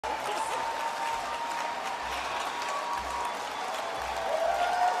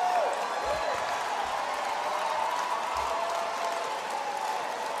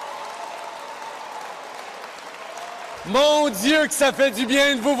Mon Dieu, que ça fait du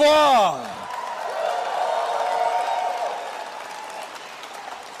bien de vous voir!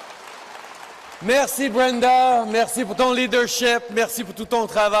 Merci Brenda, merci pour ton leadership, merci pour tout ton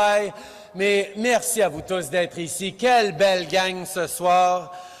travail, mais merci à vous tous d'être ici. Quelle belle gang ce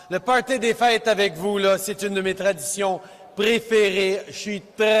soir. Le party des fêtes avec vous, là, c'est une de mes traditions préférées. Je suis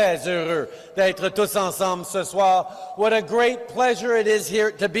très heureux d'être tous ensemble ce soir. What a great pleasure it is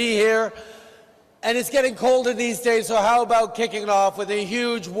here to be here. And it's getting colder these days, so how about kicking it off with a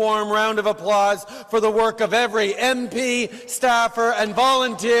huge, warm round of applause for the work of every MP, staffer, and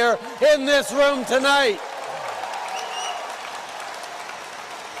volunteer in this room tonight.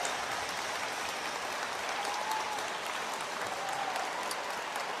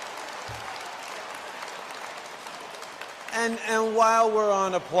 And while we're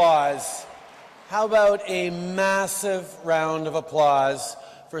on applause, how about a massive round of applause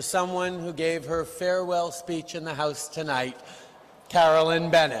for someone who gave her farewell speech in the House tonight, Carolyn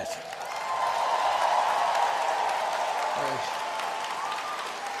Bennett.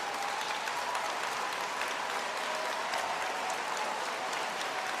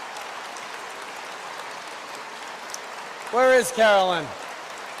 Where is Carolyn?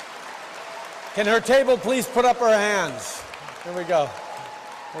 Can her table please put up her hands? Here we go.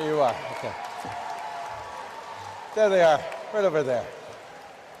 There you are. Okay. There they are, right over there.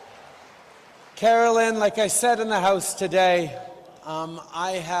 Carolyn, like I said in the House today,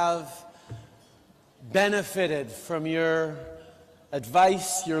 I have benefited from your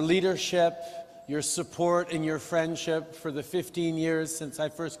advice, your leadership, your support, and your friendship for the 15 years since I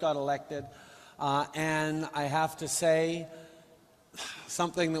first got elected. And I have to say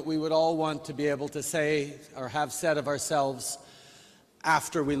something that we would all want to be able to say or have said of ourselves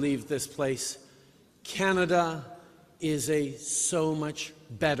after we leave this place. Canada is a so much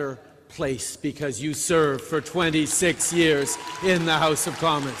better place because you served for 26 years in the House of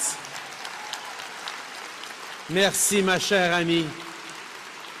Commons. Merci, ma chère amie.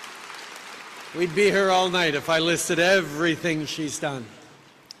 We'd be here all night if I listed everything she's done.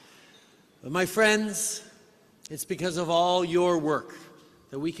 But my friends, it's because of all your work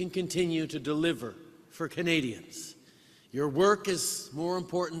that we can continue to deliver for Canadians. Your work is more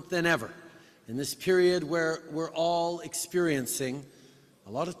important than ever in this period where we're all experiencing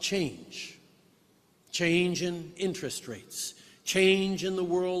a lot of change. Change in interest rates, change in the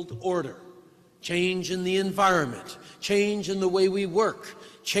world order, change in the environment, change in the way we work,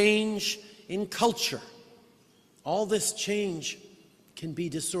 change in culture. All this change can be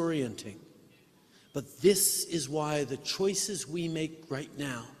disorienting. But this is why the choices we make right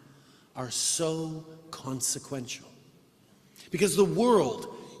now are so consequential. Because the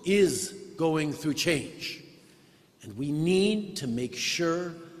world is going through change. And we need to make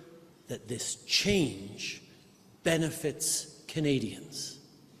sure that this change benefits Canadians.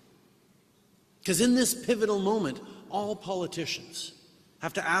 Because in this pivotal moment, all politicians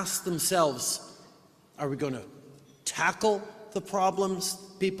have to ask themselves, are we going to tackle the problems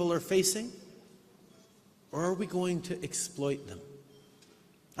people are facing? Or are we going to exploit them?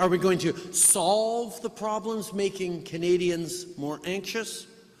 Are we going to solve the problems making Canadians more anxious?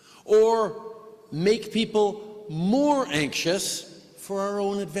 Or make people more anxious for our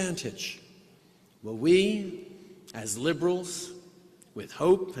own advantage? Well, we, as Liberals, with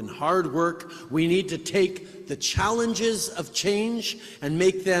hope and hard work, we need to take the challenges of change and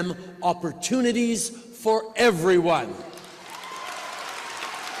make them opportunities for everyone.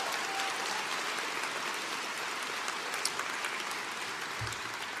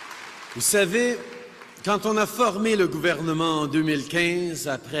 Vous savez, quand on a formé le gouvernement en 2015,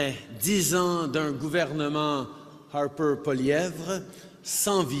 après 10 ans d'un gouvernement Harper-Poilievre,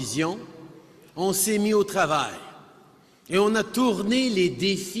 sans vision, on s'est mis au travail et on a tourné les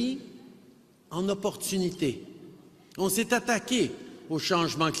défis en opportunités. On s'est attaqué au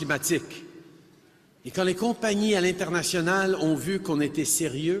changement climatique. Et quand les compagnies à l'international ont vu qu'on était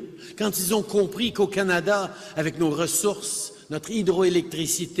sérieux, quand ils ont compris qu'au Canada, avec nos ressources, notre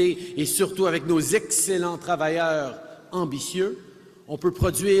hydroélectricité et surtout avec nos excellents travailleurs ambitieux, on peut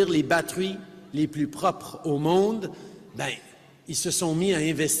produire les batteries les plus propres au monde, ils se sont mis à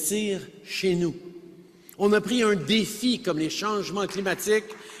investir chez nous. On a pris un défi comme les changements climatiques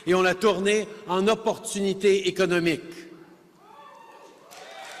et on l'a tourné en opportunité économique.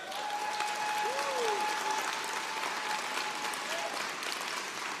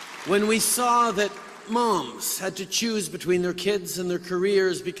 When we saw that moms had to choose between their kids and their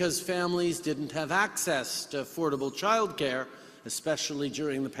careers because families didn't have access to affordable childcare, especially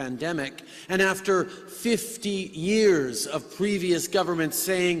during the pandemic, and after 50 years of previous governments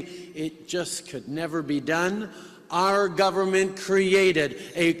saying it just could never be done, our government created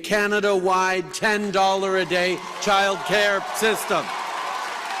a Canada-wide $10 a day child care system.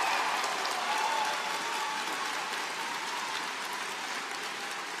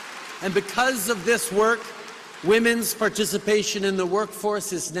 And because of this work, women's participation in the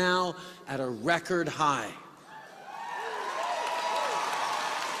workforce is now at a record high.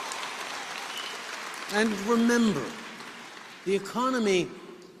 And remember, the economy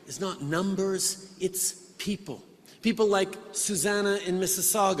is not numbers, it's people. People like Susanna in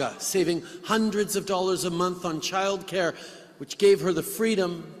Mississauga, saving hundreds of dollars a month on childcare, which gave her the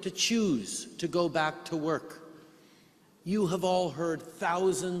freedom to choose to go back to work. You have all heard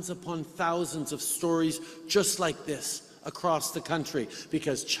thousands upon thousands of stories just like this across the country,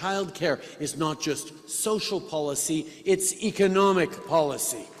 because childcare is not just social policy, it's economic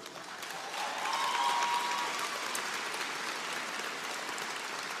policy.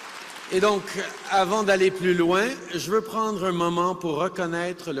 Et donc, avant d'aller plus loin, je veux prendre un moment pour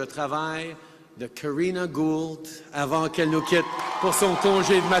reconnaître le travail de Karina Gould avant qu'elle nous quitte pour son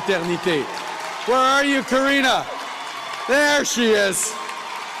congé de maternité. Where are you, Karina? There she is.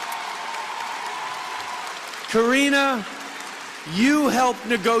 Karina, you helped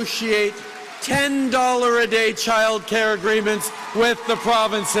negotiate $10 a day child care agreements with the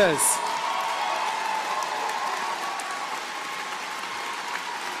provinces.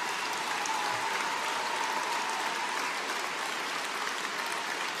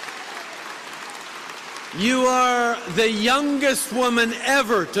 You are the youngest woman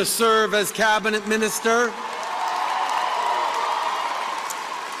ever to serve as cabinet minister,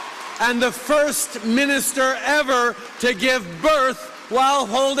 and the first minister ever to give birth while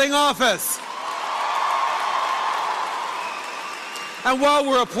holding office. And while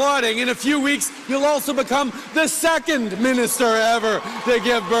we're applauding, in a few weeks, you'll also become the second minister ever to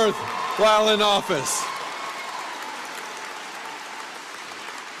give birth while in office.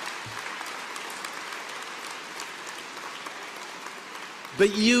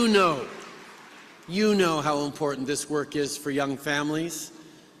 But you know how important this work is for young families.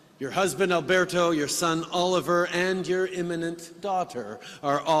 Your husband Alberto, your son Oliver, and your imminent daughter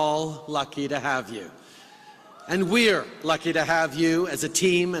are all lucky to have you. And we're lucky to have you as a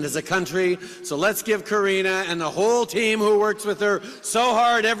team and as a country. So let's give Karina and the whole team who works with her so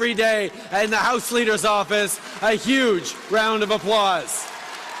hard every day in the House Leader's office a huge round of applause.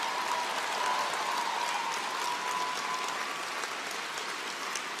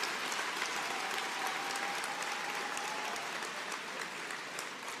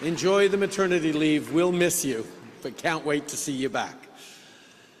 Enjoy the maternity leave. We'll miss you, but can't wait to see you back.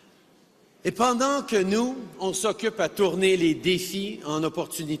 Et pendant que nous, on s'occupe à tourner les défis en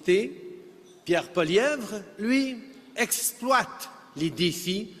opportunités, Pierre Poilievre, lui, exploite les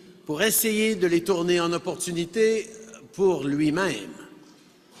défis pour essayer de les tourner en opportunités pour lui-même.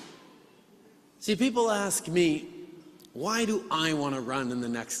 See, people ask me, why do I want to run in the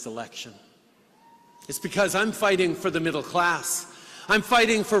next election? It's because I'm fighting for the middle class. I'm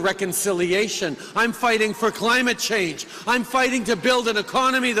fighting for reconciliation. I'm fighting for climate change. I'm fighting to build an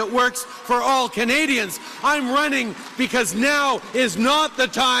economy that works for all Canadians. I'm running because now is not the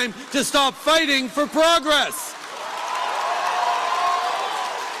time to stop fighting for progress.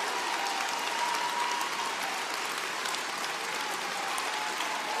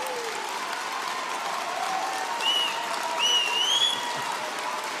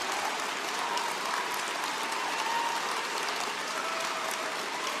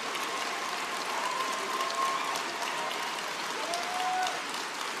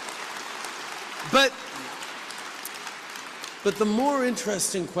 But the more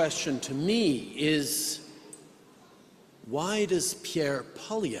interesting question to me is, why does Pierre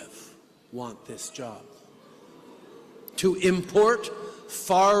Poilievre want this job? To import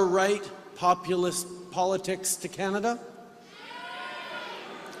far-right populist politics to Canada?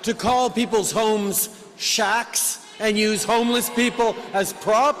 To call people's homes shacks and use homeless people as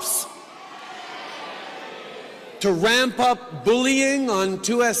props? To ramp up bullying on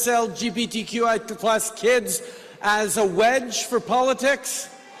 2SL LGBTQI+ kids as a wedge for politics?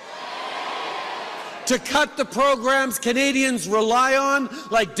 To cut the programs Canadians rely on,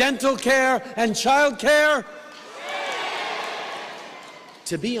 like dental care and child care?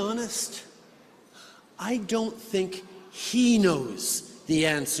 To be honest, I don't think he knows the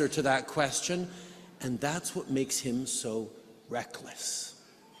answer to that question, and that's what makes him so reckless.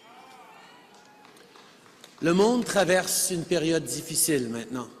 Le monde traverse une période difficile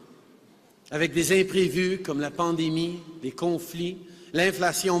maintenant, avec des imprévus comme la pandémie, les conflits,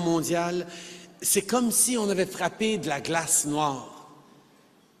 l'inflation mondiale. C'est comme si on avait frappé de la glace noire.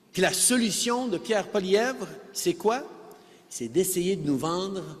 Puis la solution de Pierre Poilievre, c'est quoi? C'est d'essayer de nous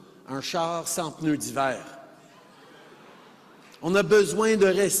vendre un char sans pneus d'hiver. On a besoin de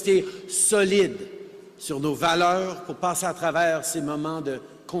rester solide sur nos valeurs pour passer à travers ces moments de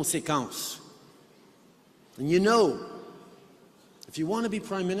conséquences. And you know, if you want to be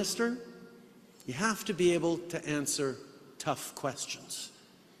Prime Minister, you have to be able to answer tough questions.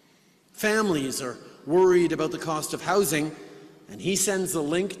 Families are worried about the cost of housing, and he sends a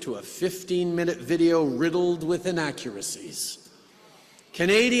link to a 15-minute video riddled with inaccuracies.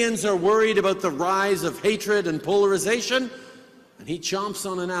 Canadians are worried about the rise of hatred and polarization, and he chomps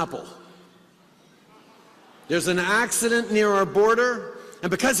on an apple. There's an accident near our border, and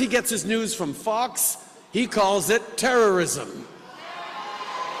because he gets his news from Fox, he calls it terrorism.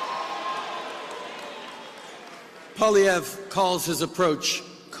 Poilievre calls his approach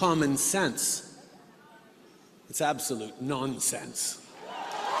common sense. It's absolute nonsense.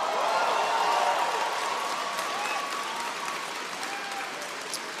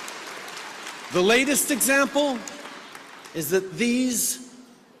 The latest example is that these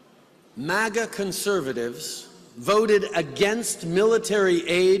MAGA conservatives voted against military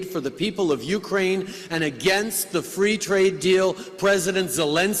aid for the people of Ukraine and against the free trade deal President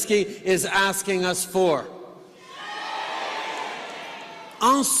Zelensky is asking us for.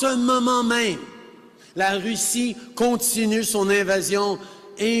 En ce moment même, la Russie continue son invasion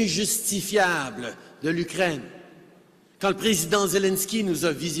injustifiable de l'Ukraine. Quand le président Zelensky nous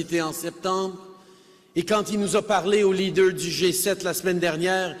a visités en septembre, et quand il nous a parlé aux leaders du G7 la semaine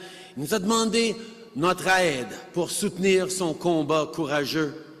dernière, il nous a demandé notre aide pour soutenir son combat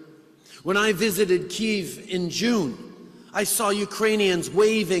courageux. When I visited Kyiv in June, I saw Ukrainians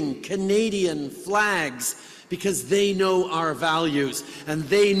waving Canadian flags because they know our values and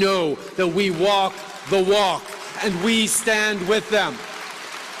they know that we walk the walk and we stand with them.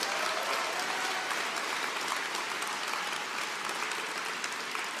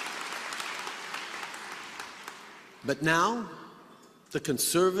 But now, the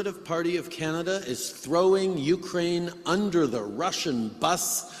Conservative Party of Canada is throwing Ukraine under the Russian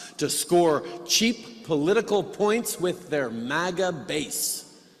bus to score cheap political points with their MAGA base.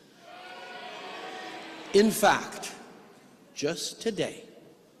 In fact, just today,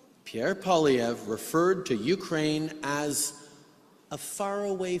 Pierre Poilievre referred to Ukraine as a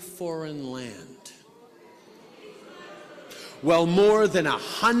faraway foreign land. Well, more than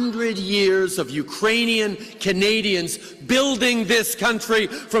 100 years of Ukrainian Canadians building this country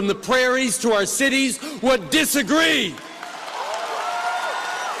from the prairies to our cities would disagree.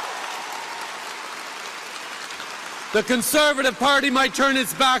 The Conservative Party might turn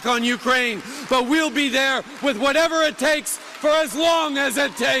its back on Ukraine, but we'll be there with whatever it takes for as long as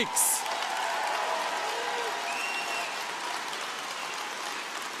it takes.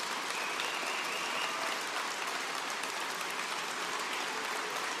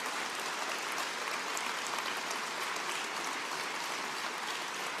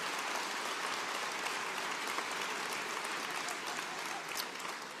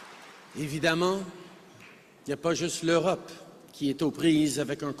 Évidemment, il n'y a pas juste l'Europe qui est aux prises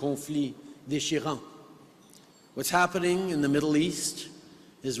avec un conflit déchirant. What's happening in the Middle East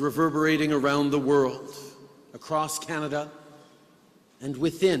is reverberating around the world, across Canada, and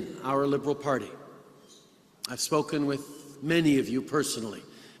within our Liberal Party. I've spoken with many of you personally,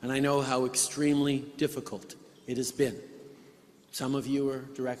 and I know how extremely difficult it has been. Some of you are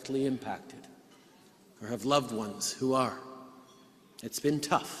directly impacted, or have loved ones who are. It's been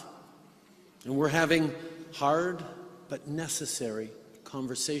tough. And we're having hard but necessary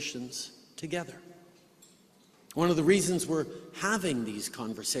conversations together. One of the reasons we're having these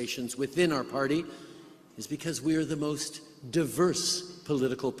conversations within our party is because we are the most diverse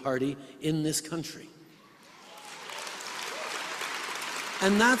political party in this country.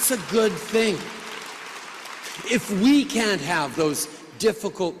 And that's a good thing. If we can't have those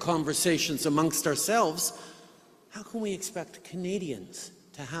difficult conversations amongst ourselves, how can we expect Canadians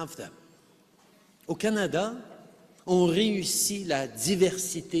to have them? Au Canada, on réussit la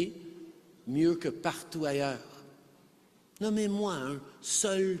diversité mieux que partout ailleurs. Nommez-moi un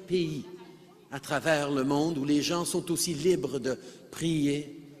seul pays à travers le monde où les gens sont aussi libres de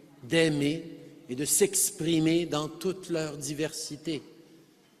prier, d'aimer et de s'exprimer dans toute leur diversité.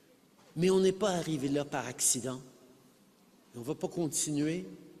 Mais on n'est pas arrivé là par accident. On ne va pas continuer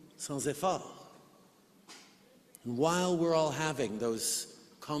sans effort. And while we're all having those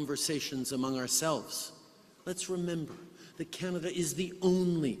conversations among ourselves, let's remember that Canada is the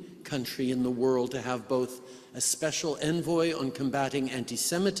only country in the world to have both a special envoy on combating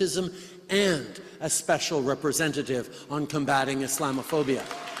anti-Semitism and a special representative on combating Islamophobia.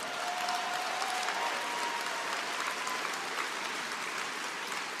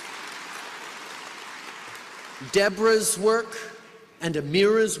 Deborah's work and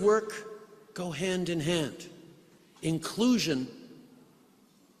Amira's work go hand in hand. Inclusion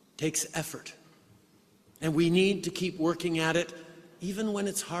takes effort, and we need to keep working at it even when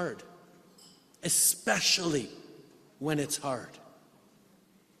it's hard, especially when it's hard.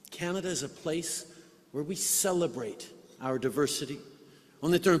 Canada is a place where we celebrate our diversity.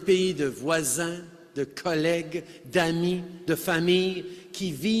 On est un pays de voisins, de collègues, d'amis, de familles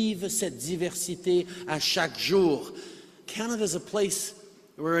qui vivent cette diversité à chaque jour. Canada is a place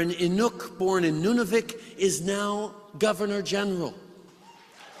where an Inuk born in Nunavik is now Governor General.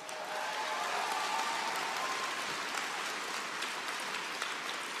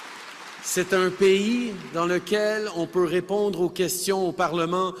 C'est un pays dans lequel on peut répondre aux questions au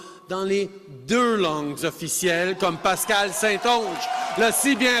Parlement dans les 2 langues officielles, comme Pascal Saint-Onge l'a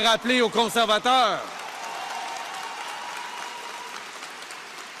si bien rappelé aux conservateurs.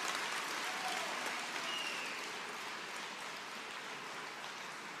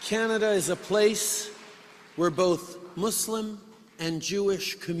 Canada is a place where both Muslim and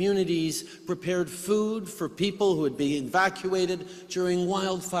Jewish communities prepared food for people who had been evacuated during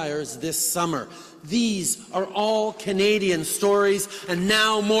wildfires this summer. These are all Canadian stories, and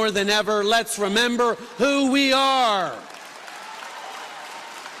now more than ever, let's remember who we are.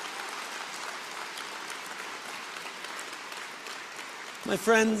 My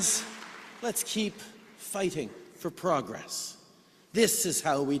friends, let's keep fighting for progress. This is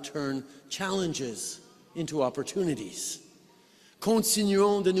how we turn challenges into opportunities.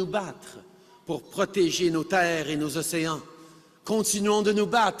 Continuons de nous battre pour protéger nos terres et nos océans. Continuons de nous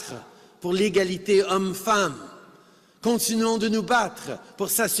battre pour l'égalité homme-femme. Continuons de nous battre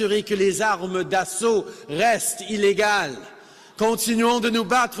pour s'assurer que les armes d'assaut restent illégales. Continuons de nous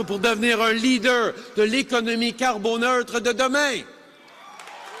battre pour devenir un leader de l'économie carboneutre de demain.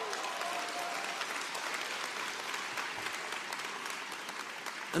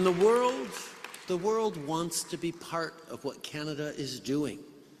 And the world wants to be part of what Canada is doing.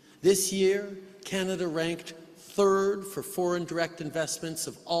 This year, Canada ranked 3rd for foreign direct investments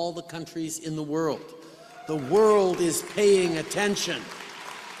of all the countries in the world. The world is paying attention.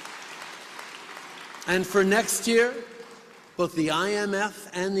 And for next year, both the IMF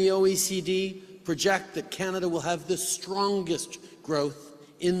and the OECD project that Canada will have the strongest growth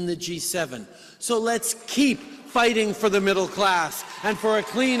in the G7. So let's keep fighting for the middle class and for a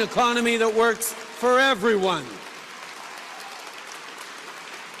clean economy that works for everyone.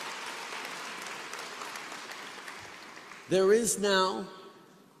 There is now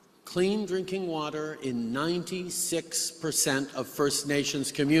clean drinking water in 96% of First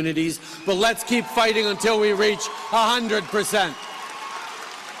Nations communities, but let's keep fighting until we reach 100%.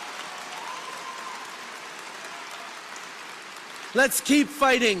 Let's keep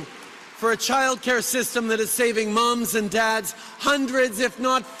fighting for a child care system that is saving moms and dads hundreds, if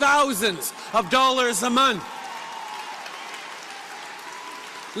not thousands, of dollars a month.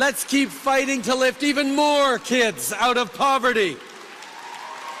 Let's keep fighting to lift even more kids out of poverty.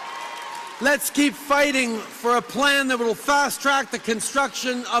 Let's keep fighting for a plan that will fast-track the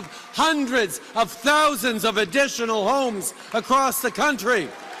construction of hundreds of thousands of additional homes across the country.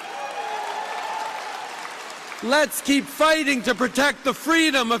 Let's keep fighting to protect the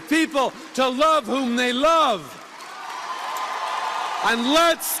freedom of people to love whom they love. And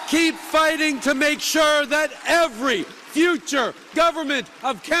let's keep fighting to make sure that every future government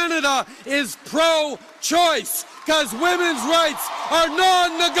of Canada is pro-choice, because women's rights are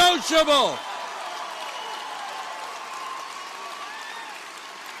non-negotiable.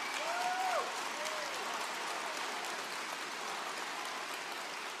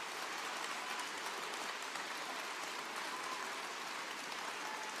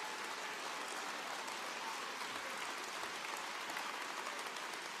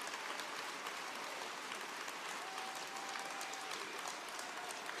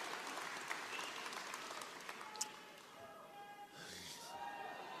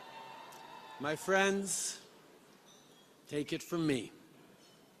 My friends, take it from me.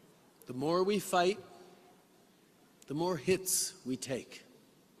 The more we fight, the more hits we take.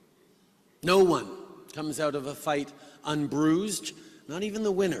 No one comes out of a fight unbruised, not even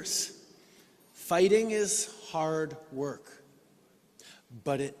the winners. Fighting is hard work,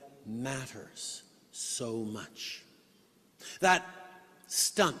 but it matters so much. That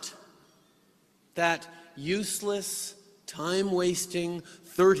stunt, that useless, time-wasting,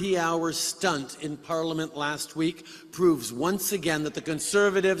 30-hour stunt in Parliament last week proves once again that the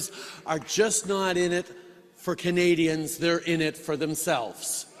Conservatives are just not in it for Canadians, they're in it for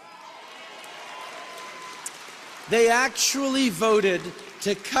themselves. They actually voted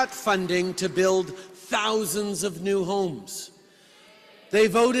to cut funding to build thousands of new homes. They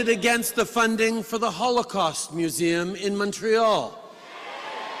voted against the funding for the Holocaust Museum in Montreal.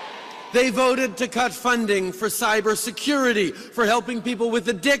 They voted to cut funding for cybersecurity, for helping people with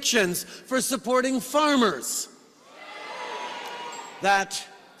addictions, for supporting farmers. That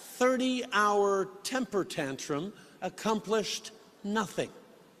 30-hour temper tantrum accomplished nothing.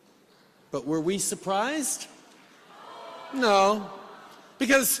 But were we surprised? No,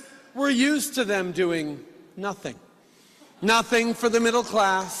 because we're used to them doing nothing. Nothing for the middle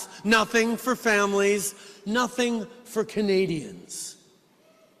class, nothing for families, nothing for Canadians.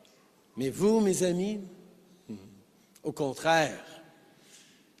 Mais vous, mes amis, au contraire,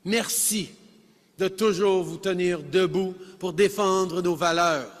 merci de toujours vous tenir debout pour défendre nos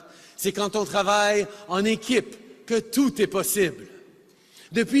valeurs. C'est quand on travaille en équipe que tout est possible.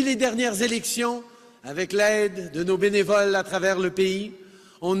 Depuis les dernières élections, avec l'aide de nos bénévoles à travers le pays,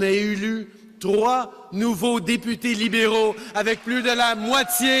 on a élu 3 nouveaux députés libéraux avec plus de la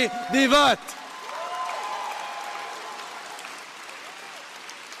moitié des votes.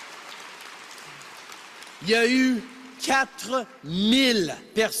 Il y a eu 4000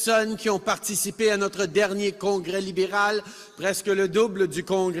 personnes qui ont participé à notre dernier congrès libéral, presque le double du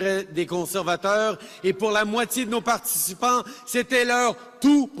congrès des conservateurs, et pour la moitié de nos participants, c'était leur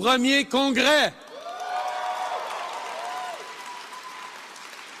tout premier congrès.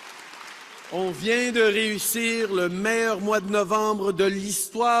 On vient de réussir le meilleur mois de novembre de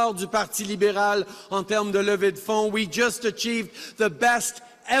l'histoire du Parti libéral en termes de levée de fonds. We just achieved the best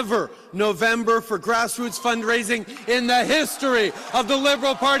ever November for grassroots fundraising in the history of the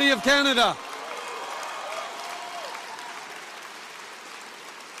Liberal Party of Canada.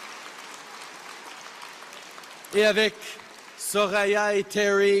 Et avec Soraya et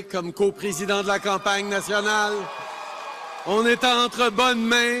Terry comme coprésidents de la campagne nationale, on est entre bonnes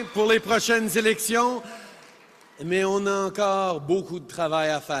mains pour les prochaines élections, mais on a encore beaucoup de travail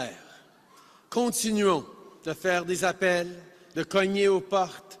à faire. Continuons de faire des appels, de cogner aux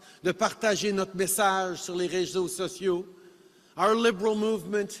portes, de partager notre message sur les réseaux sociaux. Our liberal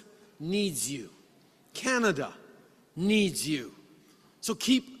movement needs you. Canada needs you. So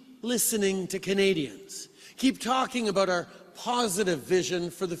keep listening to Canadians. Keep talking about our positive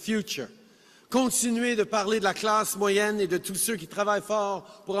vision for the future. Continuez de parler de la classe moyenne et de tous ceux qui travaillent fort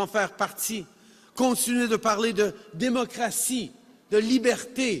pour en faire partie. Continuez de parler de démocratie, de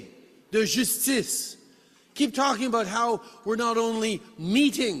liberté, de justice. Keep talking about how we're not only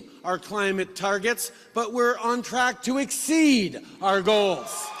meeting our climate targets, but we're on track to exceed our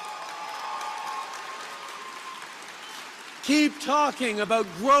goals. Keep talking about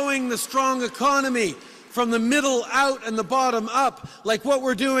growing the strong economy from the middle out and the bottom up, like what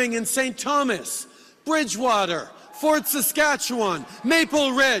we're doing in St. Thomas, Bridgewater, Fort Saskatchewan,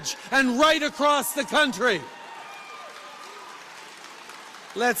 Maple Ridge, and right across the country.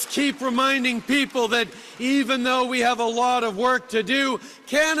 Let's keep reminding people that even though we have a lot of work to do,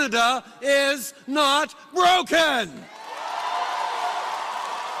 Canada is not broken.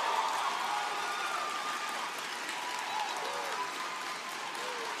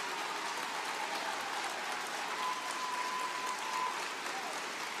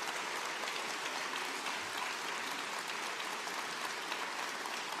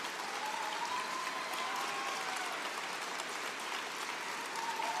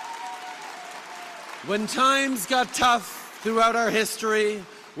 When times got tough throughout our history,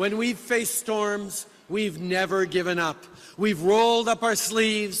 when we've faced storms, we've never given up. We've rolled up our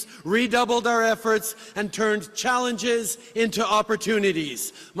sleeves, redoubled our efforts, and turned challenges into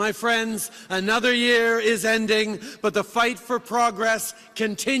opportunities. My friends, another year is ending, but the fight for progress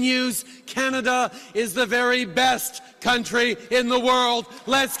continues. Canada is the very best country in the world.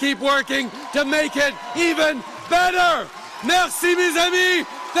 Let's keep working to make it even better. Merci, mes amis.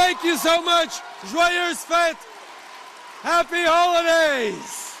 Thank you so much. Joyeuses fêtes! Happy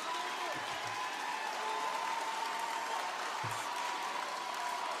holidays!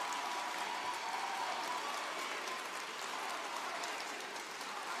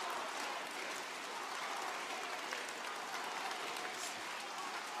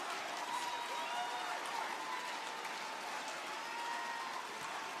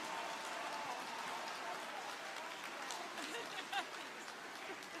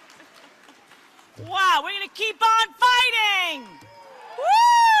 Wow, we're going to keep on fighting!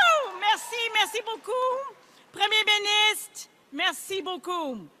 Woo! Merci, merci beaucoup. Premier ministre, merci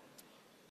beaucoup.